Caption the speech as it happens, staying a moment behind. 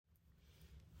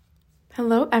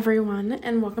Hello everyone,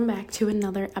 and welcome back to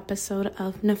another episode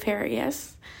of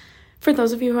Nefarious. For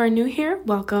those of you who are new here,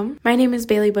 welcome. My name is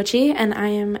Bailey Butchie, and I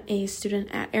am a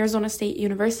student at Arizona State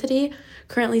University,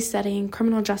 currently studying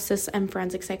criminal justice and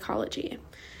forensic psychology.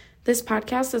 This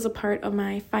podcast is a part of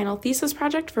my final thesis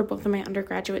project for both of my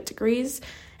undergraduate degrees,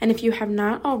 and if you have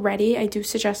not already, I do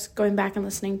suggest going back and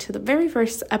listening to the very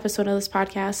first episode of this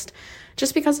podcast,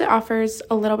 just because it offers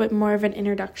a little bit more of an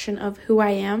introduction of who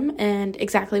I am and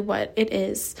exactly what it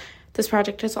is this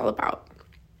project is all about.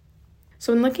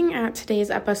 So in looking at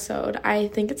today's episode, I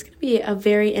think it's going to be a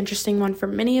very interesting one for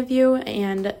many of you,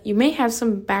 and you may have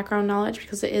some background knowledge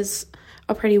because it is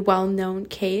a pretty well-known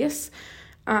case.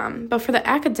 But for the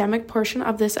academic portion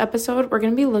of this episode, we're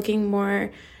going to be looking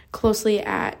more closely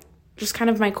at just kind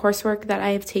of my coursework that I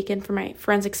have taken for my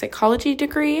forensic psychology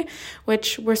degree,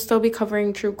 which we'll still be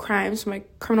covering true crime, so my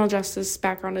criminal justice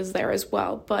background is there as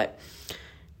well, but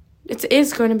it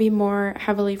is going to be more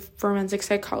heavily forensic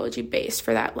psychology based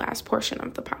for that last portion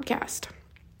of the podcast.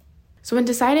 So when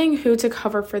deciding who to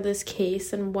cover for this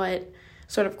case and what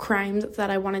sort of crimes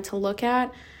that I wanted to look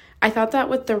at, I thought that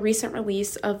with the recent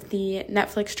release of the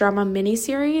Netflix drama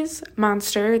miniseries,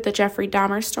 Monster, the Jeffrey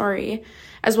Dahmer story,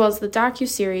 as well as the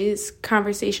docuseries,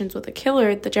 Conversations with a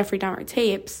Killer, the Jeffrey Dahmer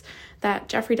tapes, that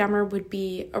Jeffrey Dahmer would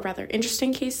be a rather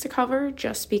interesting case to cover,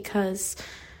 just because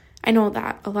I know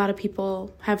that a lot of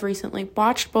people have recently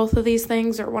watched both of these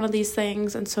things or one of these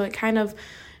things, and so it kind of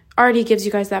already gives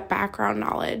you guys that background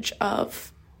knowledge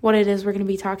of what it is we're going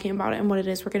to be talking about and what it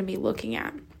is we're going to be looking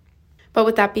at. But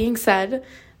with that being said,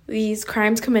 these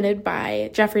crimes committed by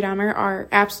Jeffrey Dahmer are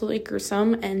absolutely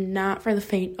gruesome and not for the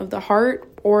faint of the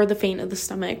heart or the faint of the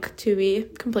stomach, to be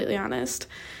completely honest.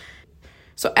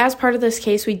 So as part of this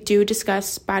case, we do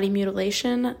discuss body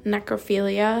mutilation,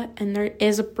 necrophilia, and there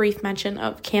is a brief mention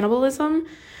of cannibalism.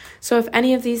 So if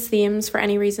any of these themes for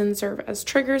any reason serve as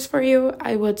triggers for you,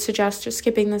 I would suggest just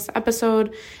skipping this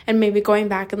episode and maybe going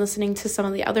back and listening to some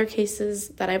of the other cases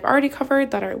that I've already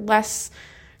covered that are less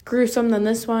gruesome than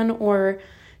this one, or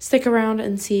stick around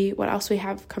and see what else we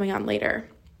have coming on later.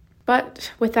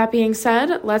 But with that being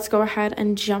said, let's go ahead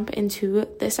and jump into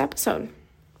this episode.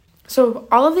 So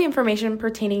all of the information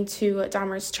pertaining to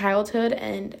Dahmer's childhood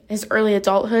and his early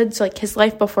adulthood, so like his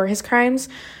life before his crimes,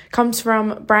 comes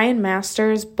from Brian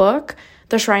Master's book,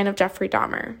 The Shrine of Jeffrey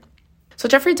Dahmer. So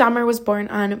Jeffrey Dahmer was born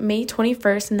on May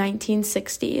 21st,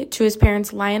 1960, to his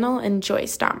parents Lionel and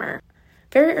Joyce Dahmer.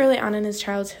 Very early on in his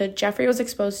childhood, Jeffrey was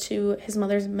exposed to his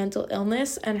mother's mental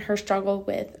illness and her struggle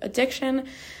with addiction,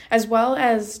 as well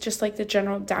as just like the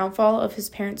general downfall of his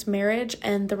parents' marriage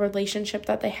and the relationship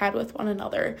that they had with one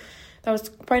another that was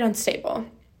quite unstable.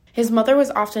 His mother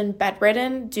was often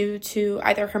bedridden due to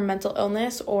either her mental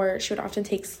illness, or she would often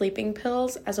take sleeping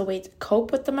pills as a way to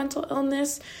cope with the mental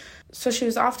illness. So she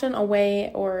was often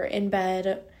away or in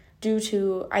bed due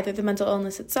to either the mental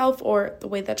illness itself or the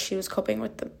way that she was coping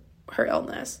with her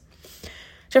illness.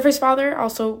 Jeffrey's father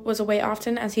also was away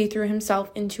often as he threw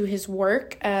himself into his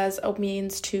work as a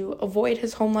means to avoid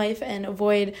his home life and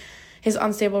avoid his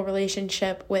unstable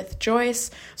relationship with Joyce.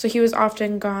 So he was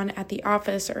often gone at the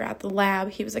office or at the lab.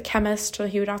 He was a chemist, so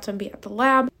he would often be at the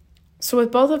lab. So with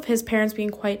both of his parents being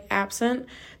quite absent,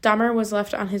 Dahmer was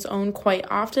left on his own quite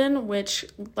often, which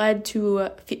led to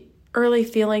early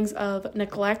feelings of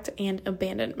neglect and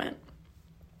abandonment.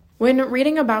 When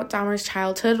reading about Dahmer's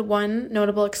childhood, one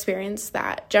notable experience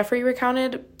that Jeffrey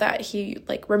recounted that he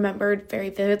remembered very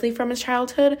vividly from his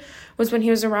childhood was when he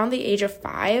was around the age of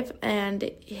 5, and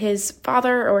his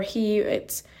father, or he,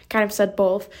 it's kind of said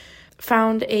both,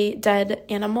 found a dead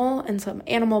animal and some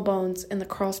animal bones in the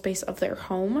crawl space of their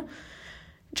home.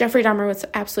 Jeffrey Dahmer was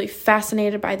absolutely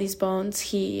fascinated by these bones.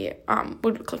 He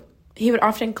would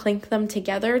often clink them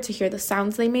together to hear the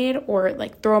sounds they made, or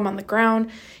throw them on the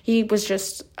ground. He was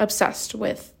just obsessed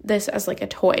with this as a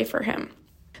toy for him.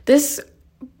 This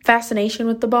fascination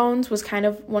with the bones was kind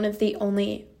of one of the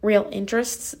only real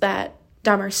interests that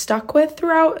Dahmer stuck with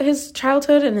throughout his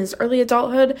childhood and his early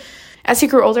adulthood. As he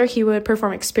grew older, he would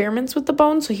perform experiments with the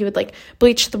bones. So he would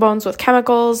bleach the bones with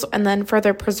chemicals and then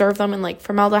further preserve them in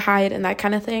formaldehyde and that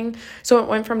kind of thing. So it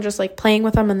went from just playing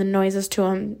with them and the noises to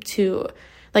him to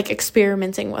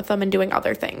experimenting with them and doing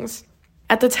other things.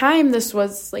 At the time, this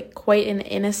was quite an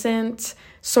innocent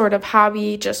sort of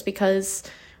hobby, just because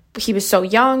he was so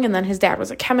young, and then his dad was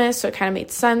a chemist, so it kind of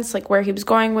made sense where he was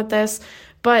going with this.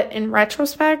 But in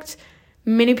retrospect,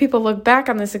 many people look back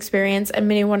on this experience and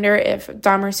many wonder if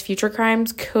Dahmer's future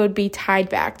crimes could be tied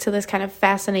back to this kind of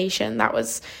fascination that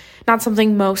was not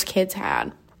something most kids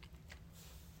had.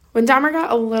 When Dahmer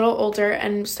got a little older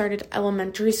and started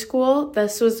elementary school,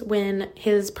 this was when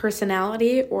his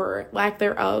personality, or lack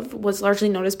thereof, was largely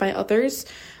noticed by others,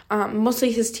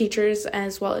 mostly his teachers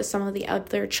as well as some of the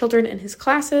other children in his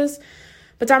classes.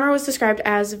 But Dahmer was described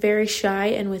as very shy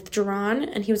and withdrawn,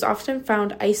 and he was often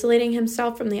found isolating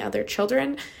himself from the other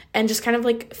children and just kind of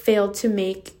like failed to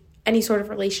make any sort of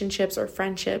relationships or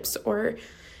friendships or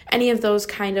any of those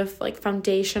kind of like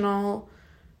foundational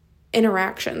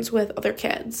interactions with other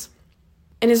kids.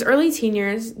 In his early teen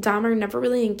years, Dahmer never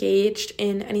really engaged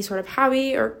in any sort of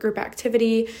hobby or group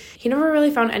activity. He never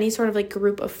really found any sort of like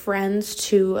group of friends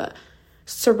to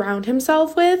surround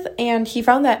himself with, and he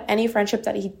found that any friendship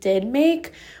that he did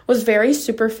make was very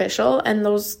superficial, and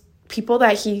those people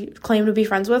that he claimed to be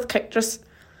friends with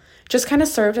just kind of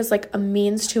served as like a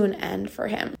means to an end for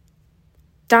him.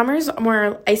 Dahmer's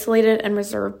more isolated and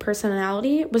reserved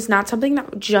personality was not something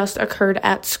that just occurred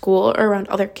at school or around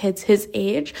other kids his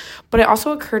age, but it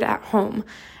also occurred at home.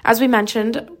 As we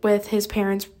mentioned, with his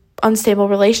parents' unstable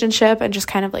relationship and just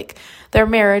kind of like their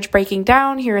marriage breaking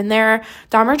down here and there,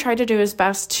 Dahmer tried to do his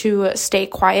best to stay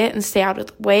quiet and stay out of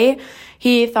the way.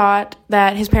 He thought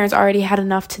that his parents already had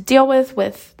enough to deal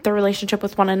with their relationship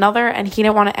with one another, and he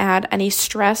didn't want to add any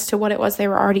stress to what it was they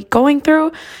were already going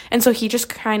through. And so he just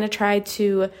kind of tried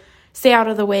to stay out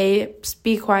of the way,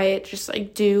 be quiet, just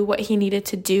like do what he needed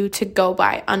to do to go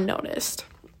by unnoticed.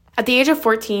 At the age of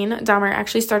 14, Dahmer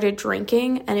actually started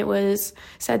drinking, and it was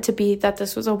said to be that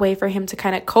this was a way for him to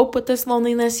kind of cope with this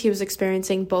loneliness he was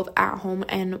experiencing both at home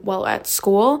and while at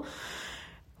school.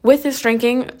 With his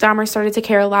drinking, Dahmer started to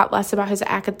care a lot less about his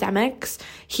academics.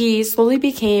 He slowly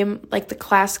became like the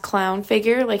class clown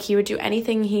figure. Like he would do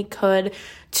anything he could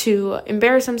to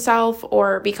embarrass himself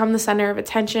or become the center of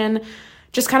attention,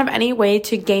 just kind of any way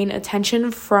to gain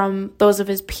attention from those of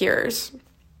his peers.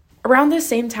 Around this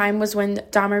same time was when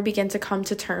Dahmer began to come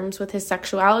to terms with his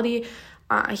sexuality.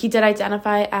 He did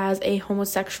identify as a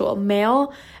homosexual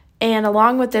male, and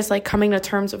along with this, like coming to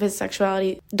terms with his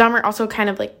sexuality, Dahmer also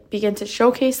kind of like began to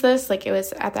showcase this. Like it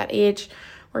was at that age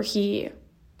where he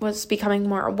was becoming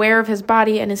more aware of his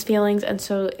body and his feelings, and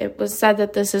so it was said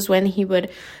that this is when he would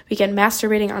begin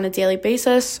masturbating on a daily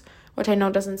basis, which I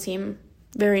know doesn't seem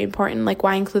very important, like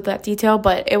why include that detail,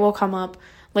 but it will come up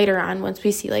later on once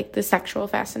we see like the sexual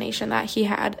fascination that he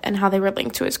had and how they were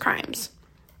linked to his crimes.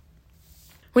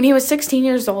 When he was 16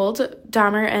 years old,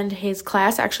 Dahmer and his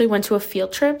class actually went to a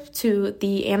field trip to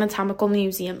the Anatomical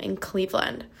Museum in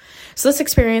Cleveland. So this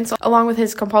experience, along with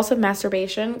his compulsive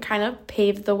masturbation, kind of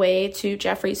paved the way to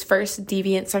Jeffrey's first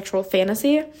deviant sexual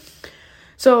fantasy.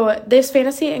 So this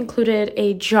fantasy included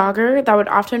a jogger that would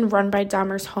often run by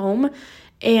Dahmer's home,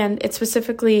 and it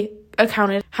specifically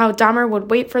accounted how Dahmer would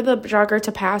wait for the jogger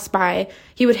to pass by.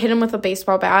 He would hit him with a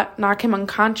baseball bat, knock him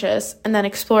unconscious, and then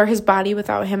explore his body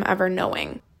without him ever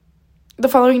knowing. The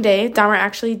following day, Dahmer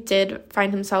actually did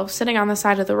find himself sitting on the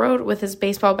side of the road with his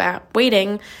baseball bat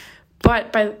waiting,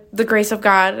 but by the grace of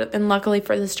God, and luckily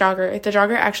for this jogger, the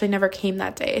jogger actually never came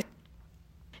that day.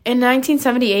 In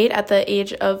 1978, at the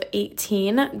age of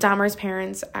 18, Dahmer's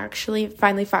parents actually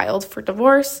finally filed for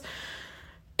divorce.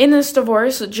 In this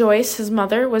divorce, Joyce, his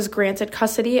mother, was granted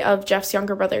custody of Jeff's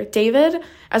younger brother, David,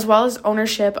 as well as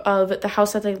ownership of the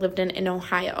house that they lived in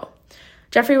Ohio.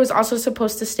 Jeffrey was also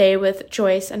supposed to stay with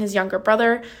Joyce and his younger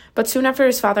brother, but soon after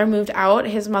his father moved out,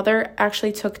 his mother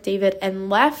actually took David and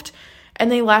left,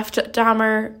 and they left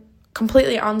Dahmer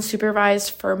completely unsupervised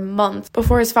for months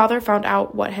before his father found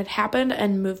out what had happened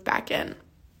and moved back in.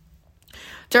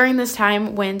 During this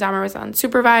time, when Dahmer was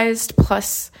unsupervised,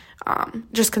 plus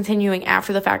just continuing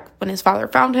after the fact when his father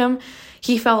found him,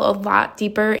 he fell a lot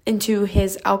deeper into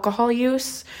his alcohol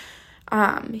use.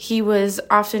 He was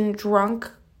often drunk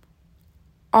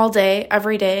all day,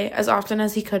 every day, as often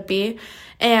as he could be.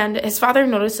 And his father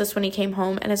noticed this when he came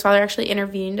home, and his father actually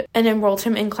intervened and enrolled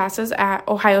him in classes at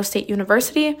Ohio State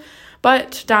University.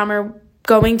 But Dahmer,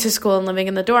 going to school and living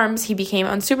in the dorms, he became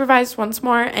unsupervised once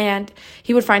more, and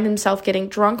he would find himself getting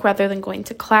drunk rather than going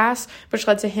to class, which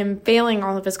led to him failing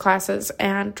all of his classes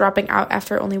and dropping out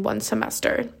after only one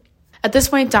semester. At this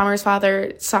point, Dahmer's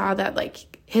father saw that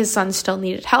his son still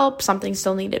needed help, something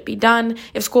still needed to be done.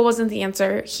 If school wasn't the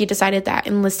answer, he decided that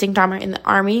enlisting Dahmer in the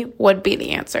Army would be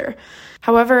the answer.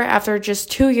 However, after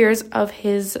just 2 years of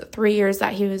his 3 years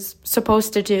that he was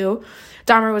supposed to do,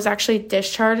 Dahmer was actually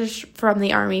discharged from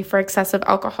the Army for excessive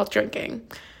alcohol drinking.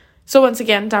 So once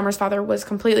again, Dahmer's father was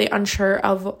completely unsure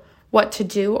of what to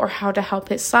do or how to help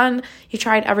his son. He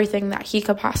tried everything that he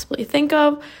could possibly think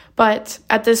of, but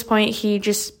at this point, he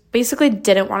just basically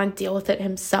didn't want to deal with it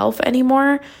himself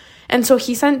anymore. And so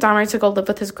he sent Dahmer to go live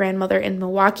with his grandmother in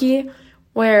Milwaukee,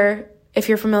 where If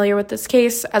you're familiar with this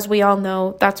case, as we all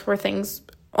know, that's where things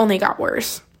only got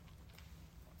worse.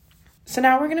 So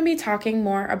now we're going to be talking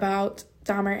more about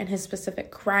Dahmer and his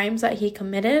specific crimes that he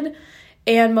committed.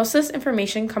 And most of this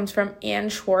information comes from Ann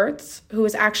Schwartz, who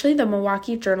was actually the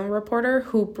Milwaukee Journal reporter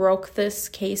who broke this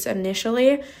case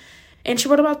initially. And she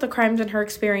wrote about the crimes and her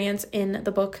experience in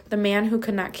the book, The Man Who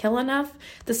Could Not Kill Enough,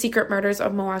 The Secret Murders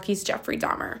of Milwaukee's Jeffrey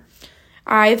Dahmer.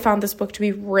 I found this book to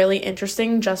be really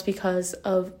interesting just because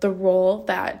of the role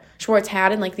that Schwartz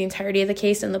had in the entirety of the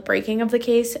case and the breaking of the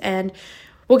case. And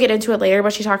we'll get into it later,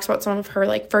 but she talks about some of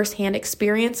her firsthand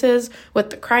experiences with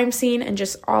the crime scene and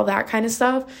just all that kind of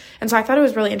stuff. And so I thought it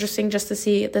was really interesting just to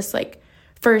see this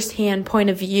firsthand point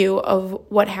of view of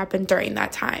what happened during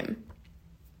that time.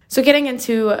 So getting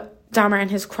into Dahmer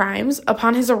and his crimes,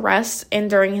 upon his arrest and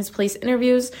during his police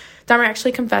interviews, Dahmer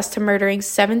actually confessed to murdering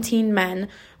 17 men,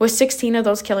 with 16 of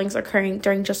those killings occurring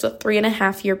during just a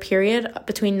 3.5-year period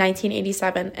between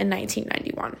 1987 and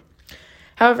 1991.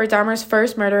 However, Dahmer's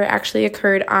first murder actually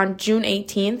occurred on June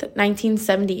 18th,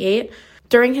 1978,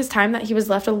 during his time that he was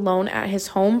left alone at his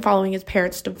home following his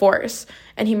parents' divorce,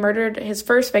 and he murdered his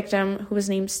first victim, who was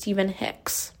named Stephen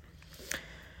Hicks.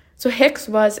 So Hicks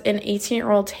was an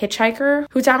 18-year-old hitchhiker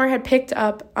who Dahmer had picked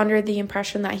up under the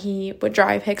impression that he would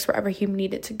drive Hicks wherever he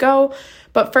needed to go.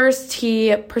 But first,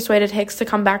 he persuaded Hicks to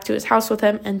come back to his house with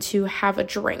him and to have a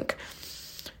drink.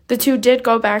 The two did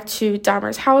go back to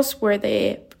Dahmer's house where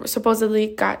they supposedly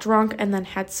got drunk and then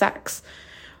had sex.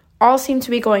 All seemed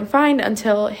to be going fine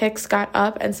until Hicks got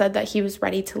up and said that he was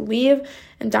ready to leave,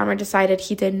 and Dahmer decided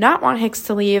he did not want Hicks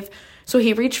to leave, so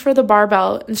he reached for the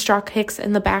barbell and struck Hicks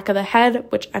in the back of the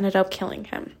head, which ended up killing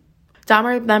him.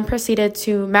 Dahmer then proceeded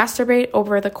to masturbate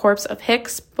over the corpse of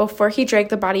Hicks before he dragged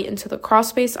the body into the crawl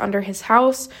space under his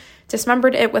house,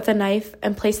 dismembered it with a knife,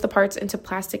 and placed the parts into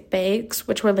plastic bags,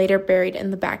 which were later buried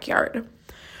in the backyard.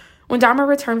 When Dahmer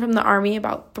returned from the army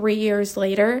about 3 years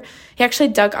later, he actually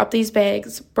dug up these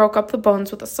bags, broke up the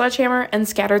bones with a sledgehammer, and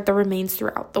scattered the remains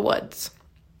throughout the woods.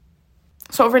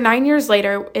 So over 9 years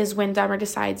later is when Dahmer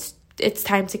decides it's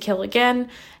time to kill again,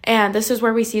 and this is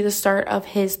where we see the start of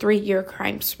his 3-year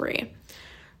crime spree.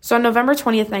 So on November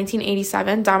 20th,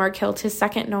 1987, Dahmer killed his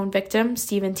second known victim,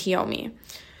 Stephen Tiomi.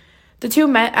 The two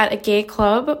met at a gay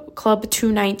club, Club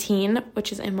 219,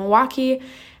 which is in Milwaukee,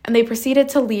 and they proceeded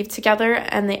to leave together,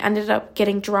 and they ended up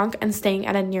getting drunk and staying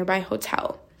at a nearby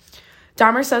hotel.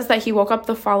 Dahmer says that he woke up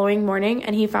the following morning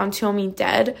and he found Tiomi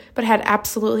dead, but had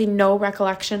absolutely no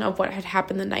recollection of what had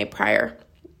happened the night prior.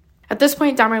 At this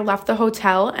point, Dahmer left the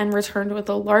hotel and returned with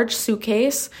a large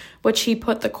suitcase, which he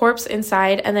put the corpse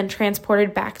inside and then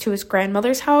transported back to his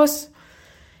grandmother's house.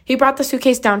 He brought the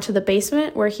suitcase down to the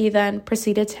basement, where he then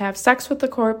proceeded to have sex with the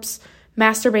corpse,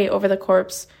 masturbate over the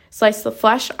corpse, sliced the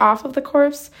flesh off of the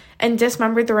corpse, and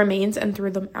dismembered the remains and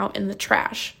threw them out in the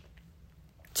trash.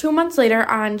 2 months later,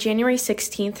 on January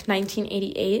 16th,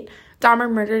 1988,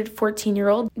 Dahmer murdered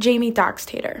 14-year-old Jamie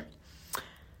Doxtater.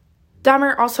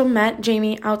 Dahmer also met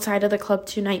Jamie outside of the Club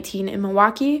 219 in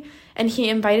Milwaukee, and he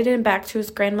invited him back to his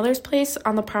grandmother's place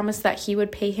on the promise that he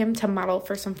would pay him to model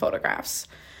for some photographs.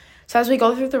 So as we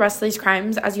go through the rest of these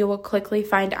crimes, as you will quickly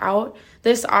find out,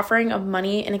 this offering of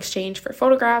money in exchange for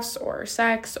photographs or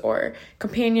sex or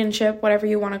companionship, whatever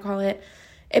you want to call it,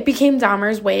 it became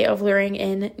Dahmer's way of luring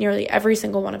in nearly every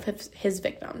single one of his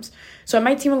victims. So it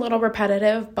might seem a little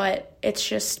repetitive, but it's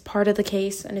just part of the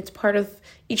case and it's part of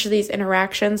each of these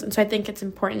interactions. And so I think it's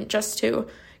important just to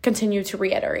continue to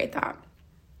reiterate that.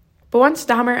 But once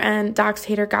Dahmer and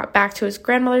Doxtater got back to his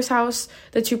grandmother's house,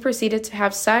 the two proceeded to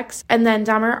have sex, and then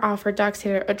Dahmer offered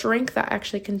Doxtater a drink that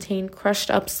actually contained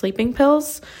crushed up sleeping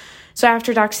pills. So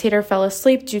after Doxtater fell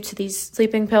asleep due to these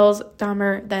sleeping pills,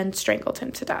 Dahmer then strangled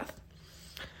him to death.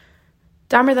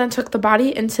 Dahmer then took the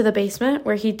body into the basement,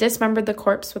 where he dismembered the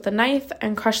corpse with a knife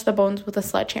and crushed the bones with a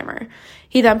sledgehammer.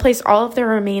 He then placed all of their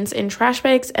remains in trash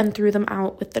bags and threw them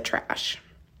out with the trash.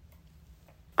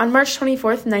 On March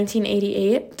 24th,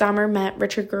 1988, Dahmer met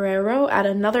Richard Guerrero at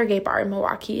another gay bar in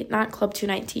Milwaukee, not Club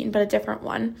 219, but a different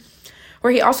one,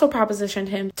 where he also propositioned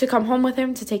him to come home with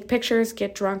him to take pictures,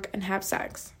 get drunk, and have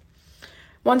sex.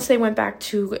 Once they went back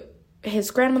to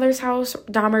his grandmother's house,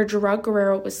 Dahmer drugged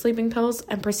Guerrero with sleeping pills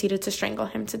and proceeded to strangle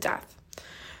him to death.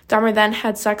 Dahmer then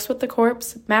had sex with the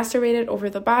corpse, masturbated over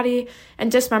the body,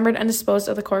 and dismembered and disposed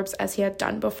of the corpse as he had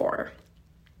done before.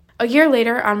 A year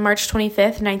later, on March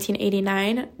 25th,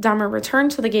 1989, Dahmer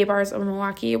returned to the gay bars of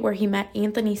Milwaukee, where he met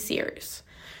Anthony Sears.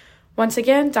 Once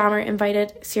again, Dahmer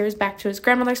invited Sears back to his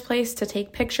grandmother's place to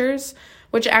take pictures,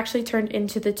 which actually turned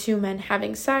into the two men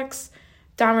having sex,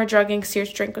 Dahmer drugging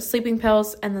Sears' drink with sleeping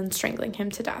pills, and then strangling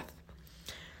him to death.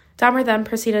 Dahmer then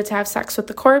proceeded to have sex with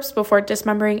the corpse before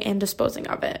dismembering and disposing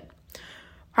of it.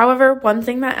 However, one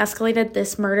thing that escalated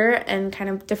this murder and kind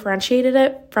of differentiated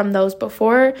it from those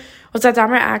before was that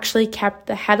Dahmer actually kept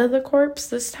the head of the corpse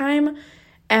this time,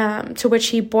 to which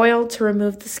he boiled to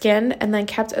remove the skin and then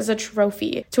kept as a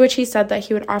trophy, to which he said that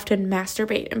he would often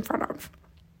masturbate in front of.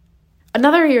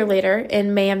 Another year later,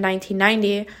 in May of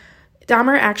 1990,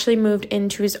 Dahmer actually moved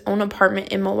into his own apartment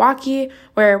in Milwaukee,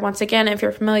 where, once again, if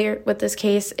you're familiar with this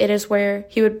case, it is where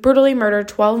he would brutally murder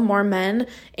 12 more men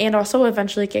and also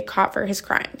eventually get caught for his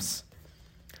crimes.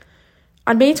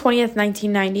 On May 20th,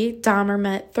 1990, Dahmer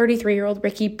met 33-year-old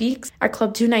Ricky Beeks at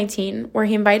Club 219, where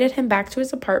he invited him back to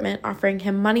his apartment, offering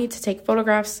him money to take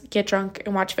photographs, get drunk,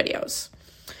 and watch videos.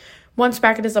 Once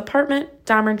back at his apartment,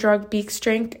 Dahmer drugged Beeks'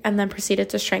 drink and then proceeded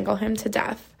to strangle him to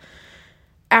death.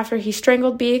 After he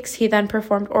strangled Beeks, he then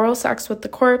performed oral sex with the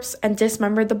corpse and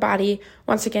dismembered the body,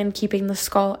 once again keeping the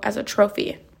skull as a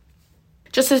trophy.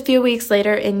 Just a few weeks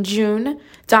later, in June,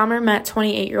 Dahmer met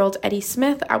 28-year-old Eddie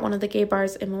Smith at one of the gay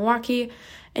bars in Milwaukee,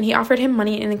 and he offered him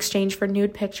money in exchange for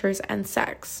nude pictures and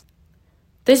sex.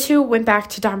 The two went back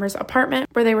to Dahmer's apartment,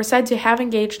 where they were said to have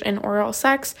engaged in oral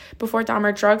sex before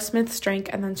Dahmer drugged Smith's drink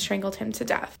and then strangled him to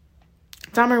death.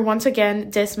 Dahmer once again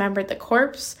dismembered the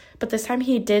corpse, but this time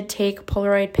he did take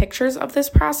Polaroid pictures of this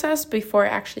process before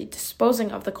actually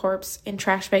disposing of the corpse in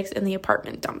trash bags in the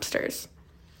apartment dumpsters.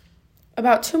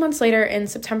 About 2 months later, in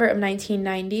September of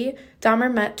 1990,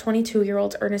 Dahmer met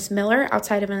 22-year-old Ernest Miller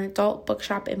outside of an adult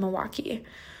bookshop in Milwaukee.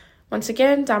 Once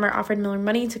again, Dahmer offered Miller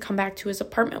money to come back to his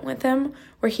apartment with him,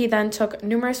 where he then took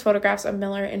numerous photographs of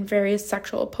Miller in various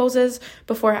sexual poses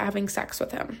before having sex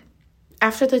with him.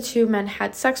 After the two men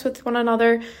had sex with one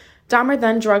another, Dahmer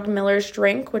then drugged Miller's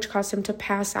drink, which caused him to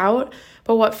pass out,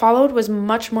 but what followed was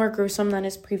much more gruesome than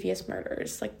his previous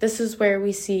murders. This is where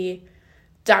we see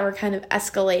Dahmer kind of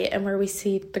escalate and where we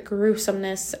see the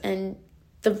gruesomeness and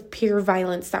the pure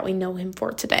violence that we know him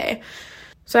for today.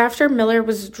 So after Miller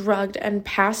was drugged and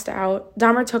passed out,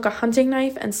 Dahmer took a hunting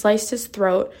knife and sliced his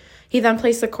throat. He then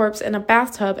placed the corpse in a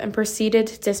bathtub and proceeded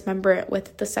to dismember it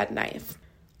with the said knife.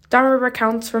 Dahmer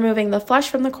recounts removing the flesh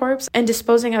from the corpse and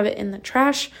disposing of it in the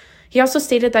trash. He also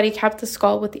stated that he kept the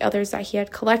skull with the others that he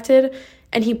had collected,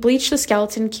 and he bleached the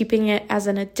skeleton, keeping it as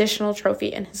an additional trophy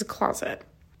in his closet.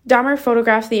 Dahmer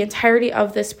photographed the entirety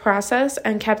of this process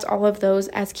and kept all of those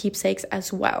as keepsakes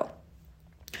as well.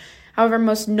 However,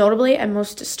 most notably and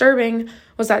most disturbing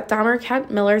was that Dahmer kept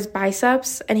Miller's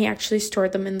biceps and he actually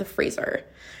stored them in the freezer.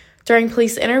 During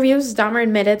police interviews, Dahmer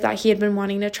admitted that he had been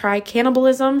wanting to try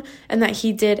cannibalism and that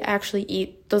he did actually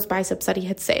eat those biceps that he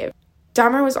had saved.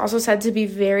 Dahmer was also said to be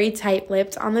very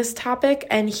tight-lipped on this topic,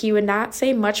 and he would not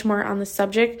say much more on the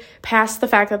subject past the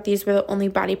fact that these were the only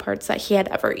body parts that he had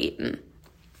ever eaten.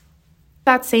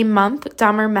 That same month,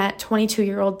 Dahmer met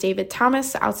 22-year-old David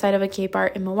Thomas outside of a gay bar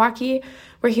in Milwaukee,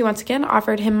 where he once again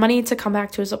offered him money to come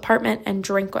back to his apartment and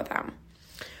drink with him.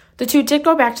 The two did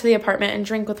go back to the apartment and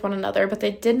drink with one another, but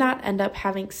they did not end up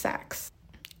having sex.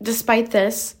 Despite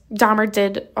this, Dahmer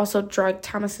did also drug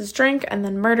Thomas's drink and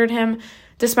then murdered him,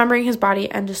 dismembering his body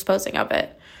and disposing of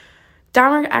it.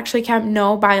 Dahmer actually kept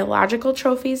no biological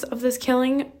trophies of this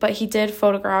killing, but he did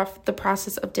photograph the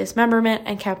process of dismemberment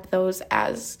and kept those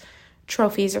as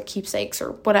trophies or keepsakes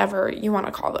or whatever you want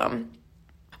to call them.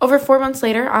 Over 4 months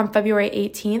later, on February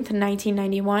 18th,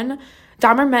 1991,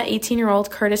 Dahmer met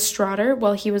 18-year-old Curtis Straughter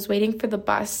while he was waiting for the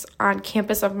bus on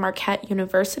campus of Marquette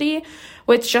University,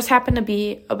 which just happened to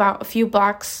be about a few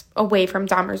blocks away from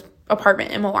Dahmer's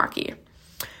apartment in Milwaukee.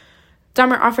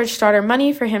 Dahmer offered Straughter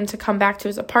money for him to come back to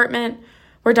his apartment,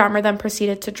 where Dahmer then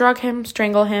proceeded to drug him,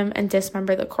 strangle him, and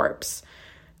dismember the corpse.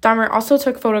 Dahmer also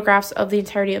took photographs of the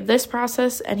entirety of this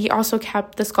process, and he also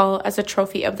kept the skull as a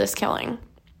trophy of this killing.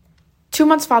 2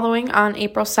 months following, on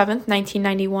April 7th,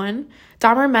 1991,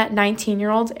 Dahmer met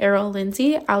 19-year-old Errol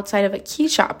Lindsay outside of a key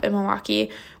shop in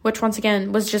Milwaukee, which once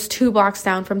again was just 2 blocks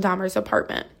down from Dahmer's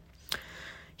apartment.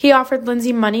 He offered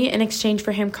Lindsay money in exchange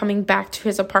for him coming back to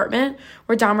his apartment,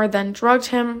 where Dahmer then drugged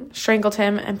him, strangled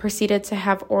him, and proceeded to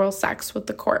have oral sex with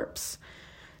the corpse.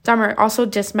 Dahmer also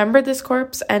dismembered this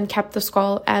corpse and kept the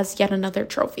skull as yet another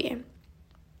trophy.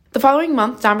 The following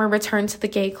month, Dahmer returned to the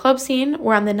gay club scene,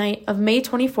 where on the night of May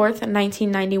 24th,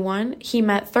 1991, he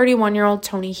met 31-year-old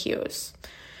Tony Hughes.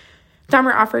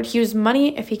 Dahmer offered Hughes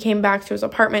money if he came back to his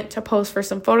apartment to pose for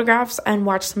some photographs and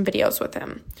watch some videos with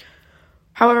him.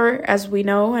 However, as we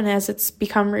know and as it's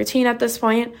become routine at this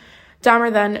point,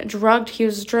 Dahmer then drugged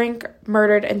Hughes' drink,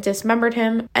 murdered and dismembered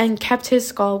him, and kept his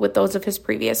skull with those of his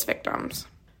previous victims.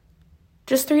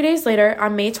 Just 3 days later,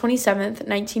 on May 27th,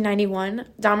 1991,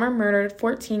 Dahmer murdered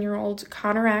 14-year-old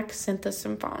Conorak Cynthia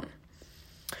Symphone.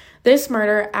 This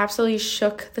murder absolutely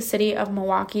shook the city of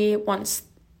Milwaukee once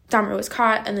Dahmer was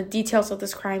caught and the details of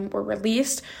this crime were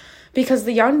released, because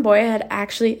the young boy had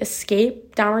actually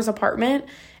escaped Dahmer's apartment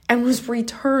and was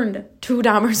returned to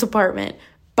Dahmer's apartment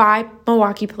by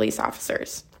Milwaukee police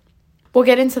officers. We'll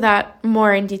get into that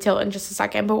more in detail in just a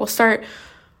second, but we'll start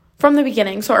from the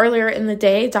beginning. So earlier in the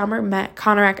day, Dahmer met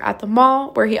Konarak at the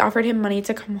mall, where he offered him money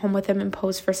to come home with him and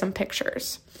pose for some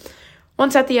pictures.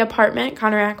 Once at the apartment,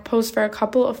 Konarak posed for a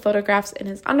couple of photographs in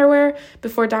his underwear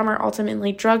before Dahmer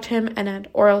ultimately drugged him and had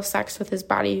oral sex with his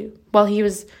body while he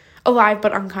was alive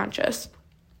but unconscious.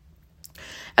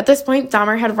 At this point,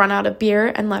 Dahmer had run out of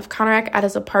beer and left Konarak at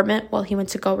his apartment while he went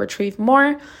to go retrieve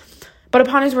more. But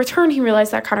upon his return, he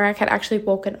realized that Konarak had actually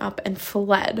woken up and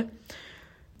fled.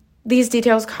 These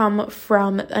details come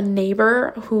from a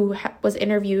neighbor who was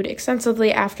interviewed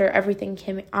extensively after everything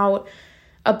came out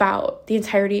about the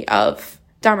entirety of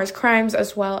Dahmer's crimes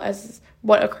as well as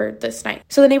what occurred this night.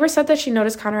 So the neighbor said that she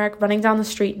noticed Konarak running down the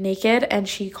street naked, and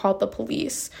she called the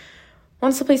police.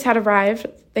 Once the police had arrived,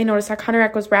 they noticed that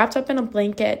Konarak was wrapped up in a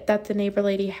blanket that the neighbor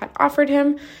lady had offered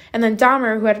him, and then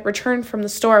Dahmer, who had returned from the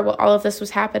store while all of this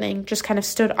was happening, just kind of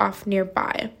stood off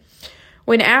nearby.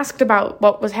 When asked about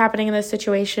what was happening in this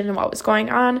situation and what was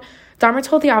going on, Dahmer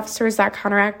told the officers that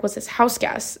Konarak was his house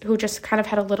guest, who just kind of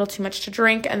had a little too much to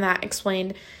drink, and that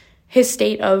explained his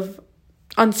state of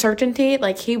uncertainty.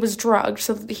 Like, he was drugged,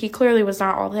 so he clearly was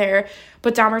not all there,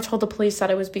 but Dahmer told the police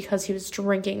that it was because he was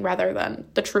drinking rather than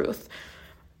the truth.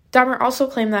 Dahmer also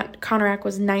claimed that Konarak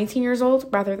was 19 years old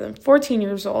rather than 14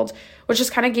 years old, which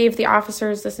just kind of gave the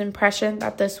officers this impression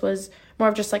that this was more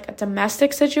of just like a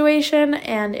domestic situation,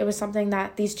 and it was something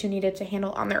that these two needed to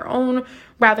handle on their own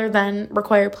rather than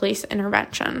require police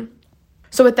intervention.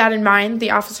 So with that in mind,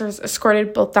 the officers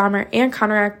escorted both Dahmer and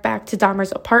Konarak back to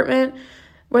Dahmer's apartment,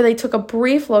 where they took a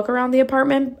brief look around the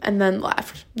apartment and then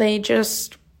left. They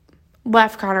just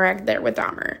left Konarak there with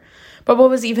Dahmer. But what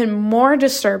was even more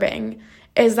disturbing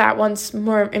is that once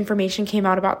more information came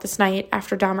out about this night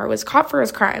after Dahmer was caught for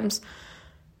his crimes,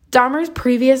 Dahmer's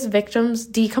previous victim's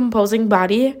decomposing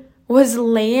body was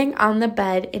laying on the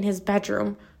bed in his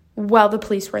bedroom while the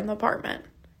police were in the apartment.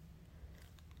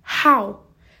 How?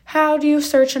 How do you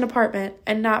search an apartment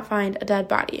and not find a dead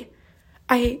body?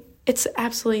 It's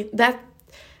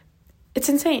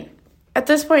insane. At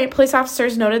this point, police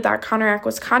officers noted that Konarak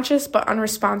was conscious but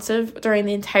unresponsive during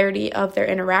the entirety of their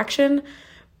interaction,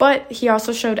 but he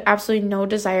also showed absolutely no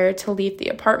desire to leave the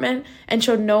apartment and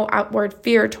showed no outward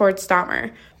fear towards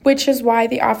Dahmer, which is why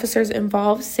the officers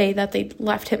involved say that they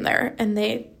left him there and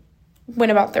they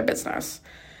went about their business.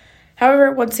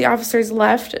 However, once the officers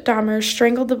left, Dahmer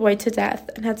strangled the boy to death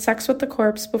and had sex with the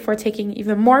corpse before taking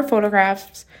even more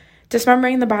photographs,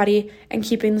 dismembering the body, and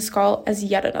keeping the skull as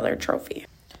yet another trophy.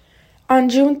 On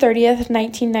June 30th,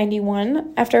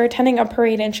 1991, after attending a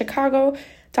parade in Chicago,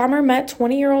 Dahmer met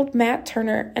 20-year-old Matt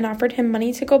Turner and offered him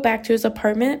money to go back to his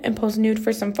apartment and pose nude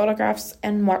for some photographs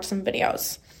and watch some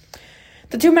videos.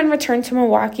 The two men returned to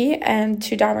Milwaukee and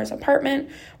to Dahmer's apartment,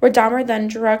 where Dahmer then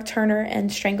drugged Turner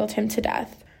and strangled him to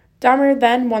death. Dahmer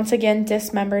then once again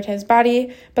dismembered his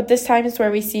body, but this time is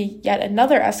where we see yet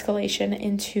another escalation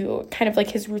into kind of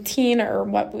like his routine or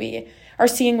what we are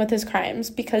seeing with his crimes,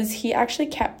 because he actually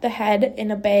kept the head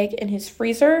in a bag in his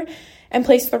freezer and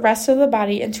placed the rest of the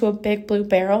body into a big blue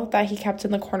barrel that he kept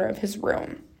in the corner of his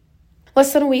room.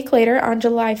 Less than a week later, on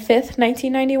July 5th,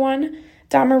 1991,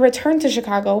 Dahmer returned to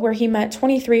Chicago, where he met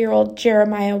 23-year-old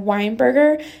Jeremiah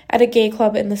Weinberger at a gay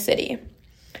club in the city.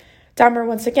 Dahmer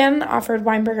once again offered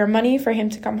Weinberger money for him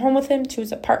to come home with him to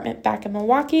his apartment back in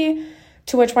Milwaukee,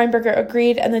 to which Weinberger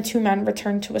agreed, and the two men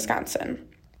returned to Wisconsin.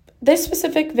 This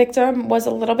specific victim was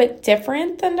a little bit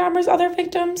different than Dahmer's other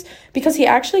victims because he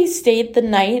actually stayed the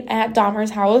night at Dahmer's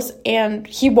house and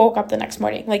he woke up the next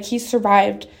morning. Like, he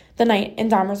survived the night in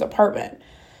Dahmer's apartment.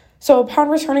 So upon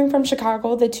returning from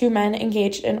Chicago, the two men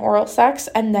engaged in oral sex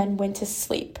and then went to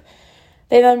sleep.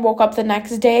 They then woke up the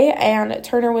next day and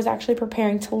Turner was actually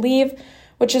preparing to leave,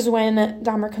 which is when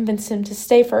Dahmer convinced him to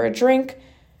stay for a drink.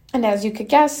 And as you could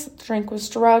guess, the drink was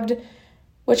drugged,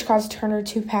 which caused Turner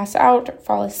to pass out,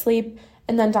 fall asleep,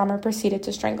 and then Dahmer proceeded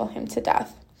to strangle him to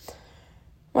death.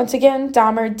 Once again,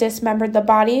 Dahmer dismembered the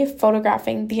body,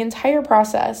 photographing the entire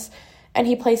process, and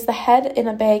he placed the head in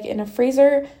a bag in a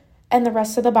freezer and the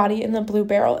rest of the body in the blue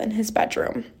barrel in his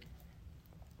bedroom.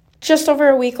 Just over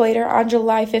a week later, on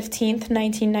July 15th,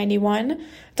 1991,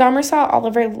 Dahmer saw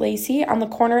Oliver Lacey on the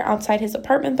corner outside his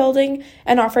apartment building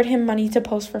and offered him money to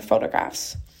pose for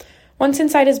photographs. Once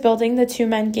inside his building, the two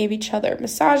men gave each other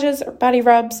massages or body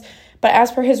rubs, but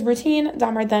as per his routine,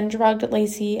 Dahmer then drugged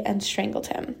Lacey and strangled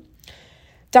him.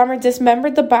 Dahmer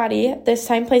dismembered the body, this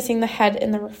time placing the head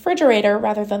in the refrigerator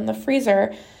rather than the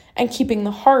freezer, and keeping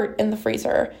the heart in the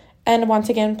freezer, and once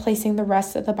again placing the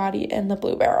rest of the body in the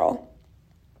blue barrel.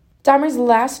 Dahmer's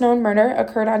last known murder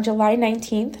occurred on July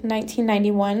 19th,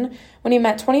 1991, when he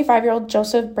met 25-year-old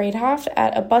Joseph Bradehoft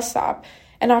at a bus stop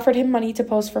and offered him money to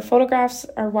pose for photographs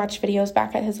or watch videos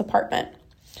back at his apartment.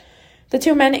 The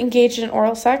two men engaged in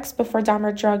oral sex before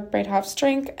Dahmer drugged Bradehoft's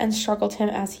drink and strangled him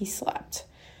as he slept.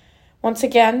 Once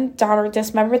again, Dahmer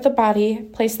dismembered the body,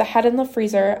 placed the head in the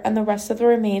freezer, and the rest of the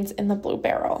remains in the blue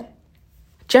barrel.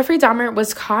 Jeffrey Dahmer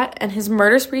was caught and his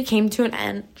murder spree came to an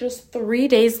end just 3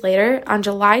 days later on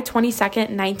July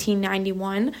 22nd,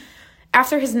 1991,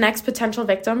 after his next potential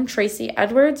victim, Tracy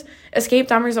Edwards, escaped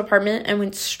Dahmer's apartment and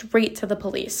went straight to the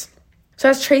police. So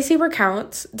as Tracy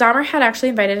recounts, Dahmer had actually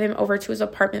invited him over to his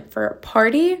apartment for a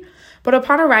party, but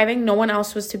upon arriving, no one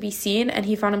else was to be seen and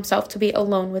he found himself to be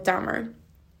alone with Dahmer.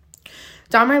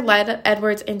 Dahmer led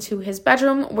Edwards into his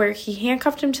bedroom where he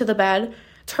handcuffed him to the bed,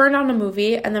 turned on a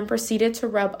movie, and then proceeded to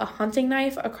rub a hunting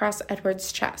knife across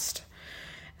Edwards' chest.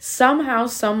 Somehow,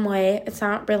 some way, it's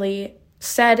not really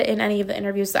said in any of the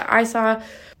interviews that I saw,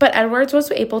 but Edwards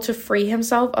was able to free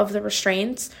himself of the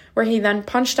restraints, where he then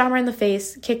punched Dahmer in the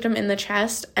face, kicked him in the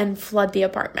chest, and fled the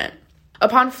apartment.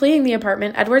 Upon fleeing the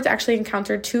apartment, Edwards actually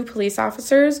encountered two police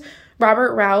officers,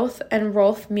 Robert Routh and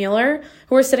Rolf Mueller,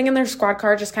 who were sitting in their squad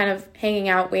car just kind of hanging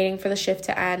out, waiting for the shift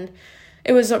to end.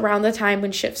 It was around the time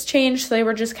when shifts changed, so they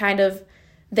were just kind of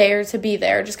there to be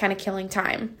there, just kind of killing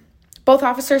time. Both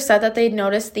officers said that they'd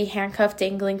noticed the handcuff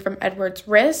dangling from Edwards'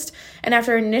 wrist, and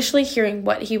after initially hearing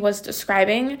what he was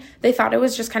describing, they thought it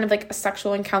was just kind of like a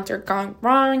sexual encounter gone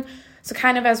wrong. So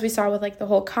kind of as we saw with like the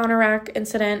whole Conorak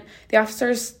incident, the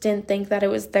officers didn't think that it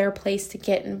was their place to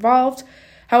get involved.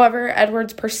 However,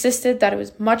 Edwards persisted that it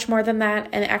was much more than that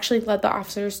and actually led the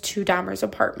officers to Dahmer's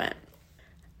apartment.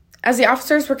 As the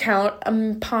officers recount,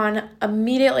 upon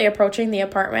immediately approaching the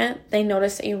apartment, they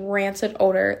noticed a rancid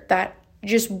odor that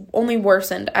just only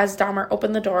worsened as Dahmer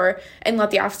opened the door and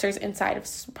let the officers inside of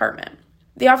his apartment.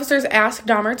 The officers asked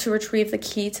Dahmer to retrieve the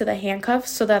key to the handcuffs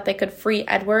so that they could free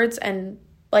Edwards and,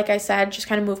 like I said, just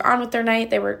kind of move on with their night.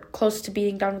 They were close to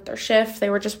being done with their shift. They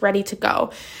were just ready to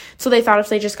go. So they thought if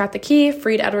they just got the key,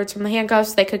 freed Edwards from the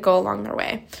handcuffs, they could go along their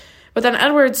way. But then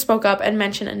Edwards spoke up and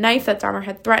mentioned a knife that Dahmer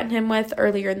had threatened him with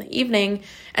earlier in the evening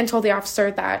and told the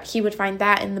officer that he would find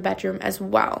that in the bedroom as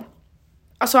well.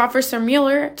 Also, Officer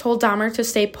Mueller told Dahmer to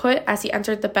stay put as he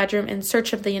entered the bedroom in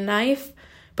search of the knife,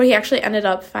 but he actually ended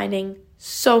up finding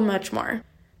so much more.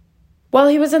 While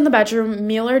he was in the bedroom,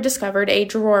 Mueller discovered a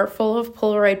drawer full of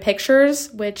Polaroid pictures,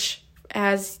 which,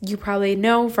 as you probably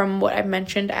know from what I've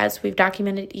mentioned as we've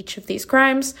documented each of these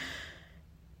crimes,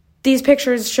 these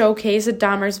pictures showcase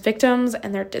Dahmer's victims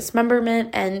and their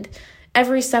dismemberment and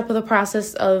every step of the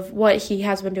process of what he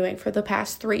has been doing for the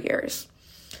past 3 years.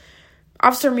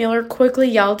 Officer Mueller quickly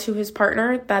yelled to his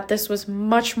partner that this was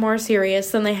much more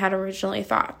serious than they had originally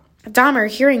thought. Dahmer,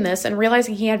 hearing this and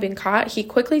realizing he had been caught, he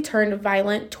quickly turned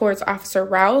violent towards Officer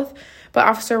Routh, but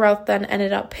Officer Routh then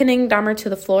ended up pinning Dahmer to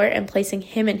the floor and placing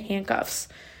him in handcuffs.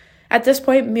 At this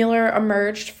point, Mueller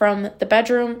emerged from the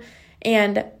bedroom,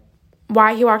 and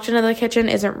why he walked into the kitchen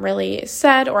isn't really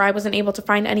said, or I wasn't able to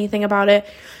find anything about it,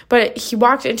 but he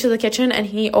walked into the kitchen and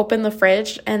he opened the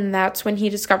fridge, and that's when he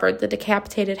discovered the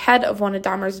decapitated head of one of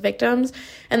Dahmer's victims,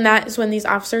 and that is when these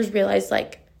officers realized,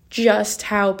 just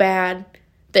how bad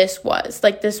this was.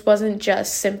 This wasn't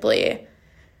just simply,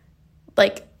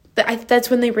 that's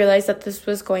when they realized that this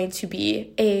was going to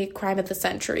be a crime of the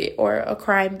century, or a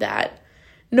crime that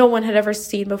no one had ever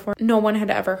seen before, no one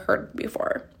had ever heard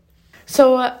before.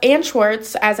 So Ann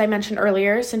Schwartz, as I mentioned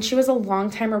earlier, since she was a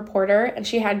longtime reporter and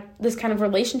she had this kind of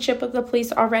relationship with the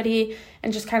police already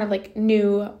and just kind of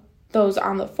knew those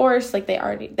on the force,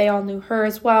 they all knew her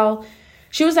as well.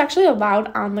 She was actually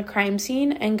allowed on the crime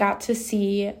scene and got to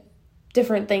see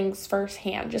different things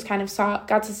firsthand,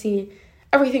 got to see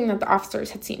everything that the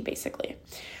officers had seen basically.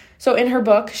 So in her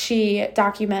book, she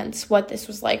documents what this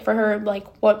was like for her,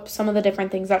 what some of the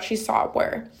different things that she saw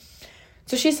were.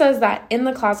 So she says that in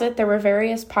the closet, there were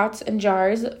various pots and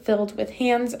jars filled with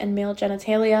hands and male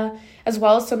genitalia, as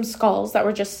well as some skulls that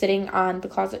were just sitting on the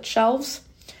closet shelves.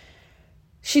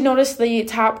 She noticed the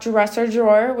top dresser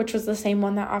drawer, which was the same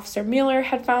one that Officer Mueller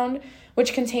had found,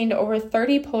 which contained over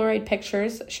 30 Polaroid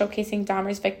pictures showcasing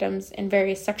Dahmer's victims in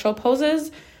various sexual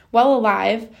poses while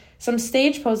alive, some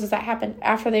stage poses that happened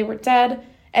after they were dead,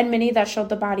 and many that showed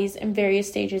the bodies in various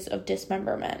stages of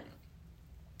dismemberment.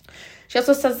 She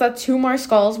also says that 2 more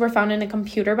skulls were found in a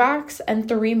computer box and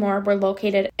 3 more were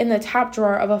located in the top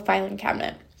drawer of a filing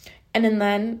cabinet. And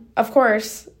then, of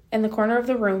course, In the corner of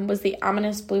the room was the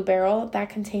ominous blue barrel that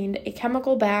contained a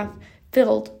chemical bath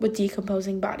filled with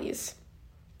decomposing bodies.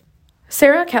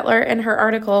 Sarah Kettler, in her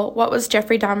article, What Was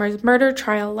Jeffrey Dahmer's Murder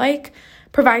Trial Like?,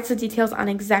 provides the details on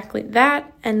exactly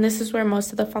that, and this is where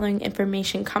most of the following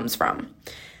information comes from.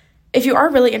 If you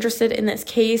are really interested in this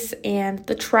case and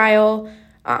the trial,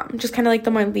 just kind of like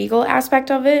the more legal aspect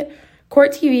of it,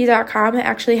 CourtTV.com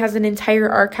actually has an entire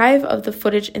archive of the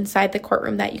footage inside the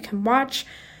courtroom that you can watch.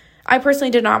 I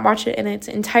personally did not watch it in its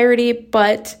entirety,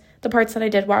 but the parts that I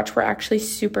did watch were actually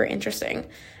super interesting.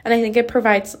 And I think it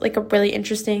provides like a really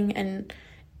interesting and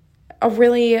a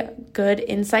really good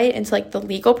insight into like the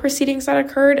legal proceedings that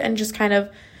occurred and just kind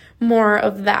of more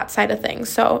of that side of things.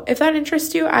 So if that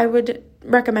interests you, I would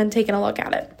recommend taking a look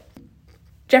at it.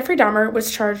 Jeffrey Dahmer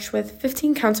was charged with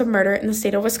 15 counts of murder in the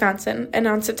state of Wisconsin, and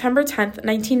on September 10th,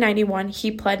 1991, he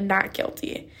pled not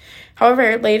guilty.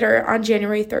 However, later, on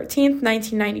January 13th,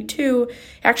 1992, he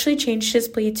actually changed his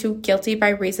plea to guilty by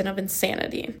reason of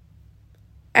insanity.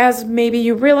 As maybe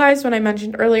you realized when I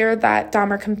mentioned earlier that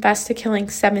Dahmer confessed to killing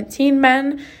 17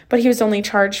 men, but he was only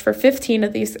charged for 15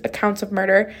 of these counts of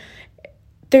murder,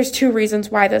 there's two reasons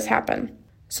why this happened.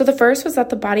 So the first was that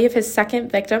the body of his second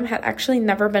victim had actually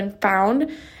never been found,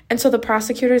 and so the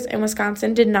prosecutors in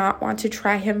Wisconsin did not want to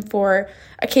try him for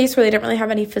a case where they didn't really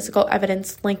have any physical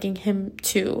evidence linking him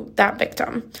to that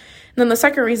victim. And then the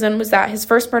second reason was that his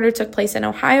first murder took place in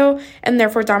Ohio, and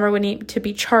therefore Dahmer would need to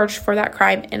be charged for that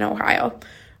crime in Ohio,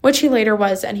 which he later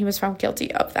was, and he was found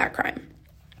guilty of that crime.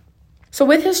 So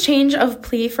with his change of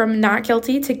plea from not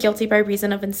guilty to guilty by